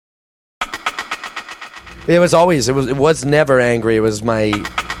It was never angry. It was my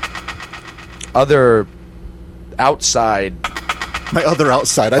other outside. My other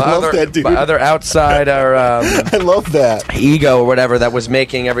outside. I love that, dude. My other outside, or I love that. ego or whatever that was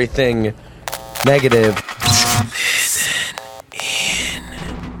making everything negative.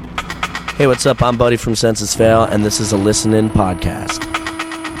 Hey, what's up? I'm Buddy from Senses Fail, and this is a Listen In podcast.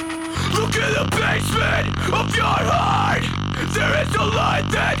 Look in the basement of your heart. There is a light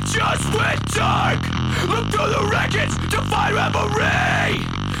that just went dark. Look through the wreckage to find memory.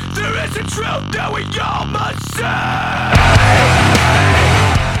 There is a truth that we all must say.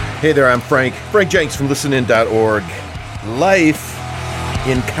 Hey there, I'm Frank Jenks from listenin.org. Life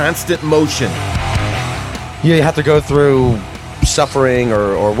in constant motion. You have to go through suffering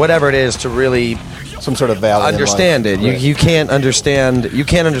or whatever it is to really Some sort of valley understand it. Right. You can't understand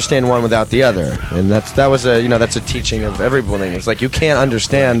one without the other, and that's a teaching of everything. It's like you can't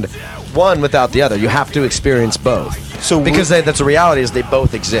understand one without the other. You have to experience both. So because that's the reality is they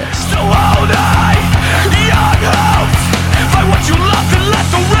both exist. So hold on, young hopes. Find what you love and let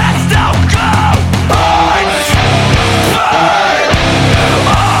the rest out go.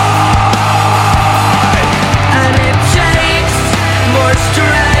 And it takes more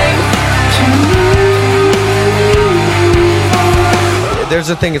strength to move. There's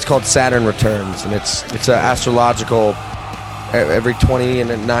a thing. It's called Saturn returns, and it's an astrological. Every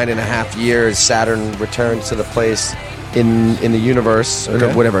 29.5 years, Saturn returns to the place in the universe or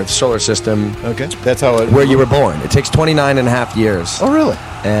Okay. whatever solar system. Okay. That's how it... Where you were born. It takes 29.5 years. Oh, really?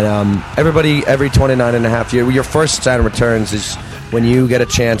 And everybody, every 29.5 years, your first Saturn returns is when you get a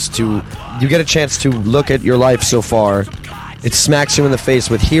chance to look at your life so far. It smacks you in the face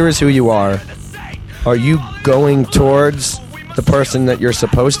with, here is who you are. Are you going towards the person that you're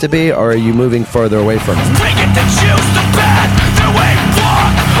supposed to be, or are you moving further away from it? We get to choose the path that we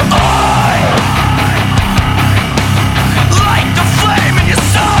walk on. Light the flame in your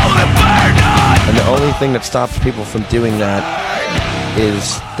soul and burn on. And the only thing that stops people from doing that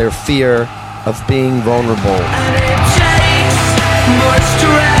is their fear of being vulnerable. And it takes more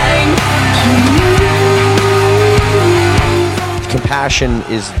strength to move. Compassion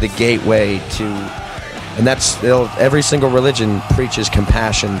is the gateway to, and every single religion preaches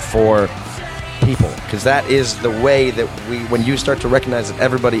compassion for people, because that is the way that when you start to recognize that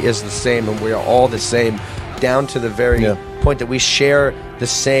everybody is the same and we are all the same, down to the very point that we share the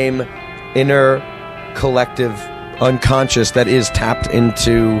same inner collective unconscious that is tapped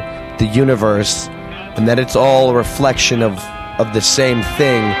into the universe, and that it's all a reflection of the same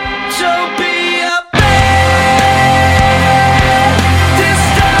thing. Don't be afraid to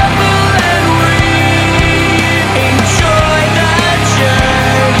stumble and weep. Enjoy the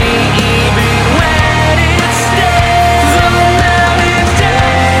journey even when it stays. The mountain's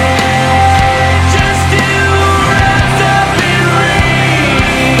dead, just to rise up and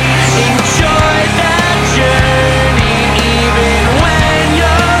reach. Enjoy the journey even when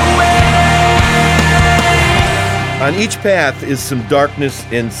you're away. On each path is some darkness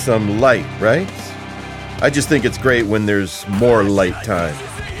and some light, right? I just think it's great when there's more light time.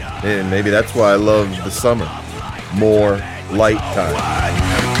 And maybe that's why I love the summer. More light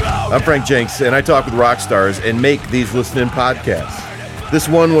time. I'm Frank Jenks, and I talk with rock stars and make these listening podcasts. This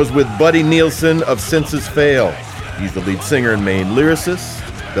one was with Buddy Nielsen of Senses Fail. He's the lead singer and main lyricist.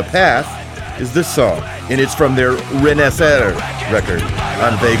 The Path is this song, and it's from their Renaissance record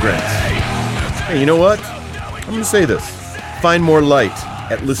on Vagrants. Hey, you know what? I'm going to say this. Find more light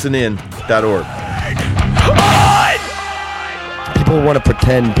at listenin.org. People want to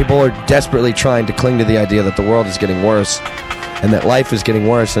pretend. People are desperately trying to cling to the idea that the world is getting worse and that life is getting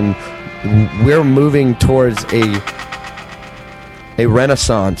worse, and we're moving towards a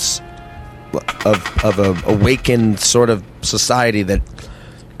renaissance of a awakened sort of society that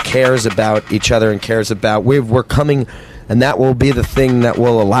cares about each other and cares about we're coming, and that will be the thing that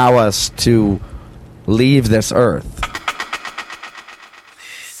will allow us to leave this earth.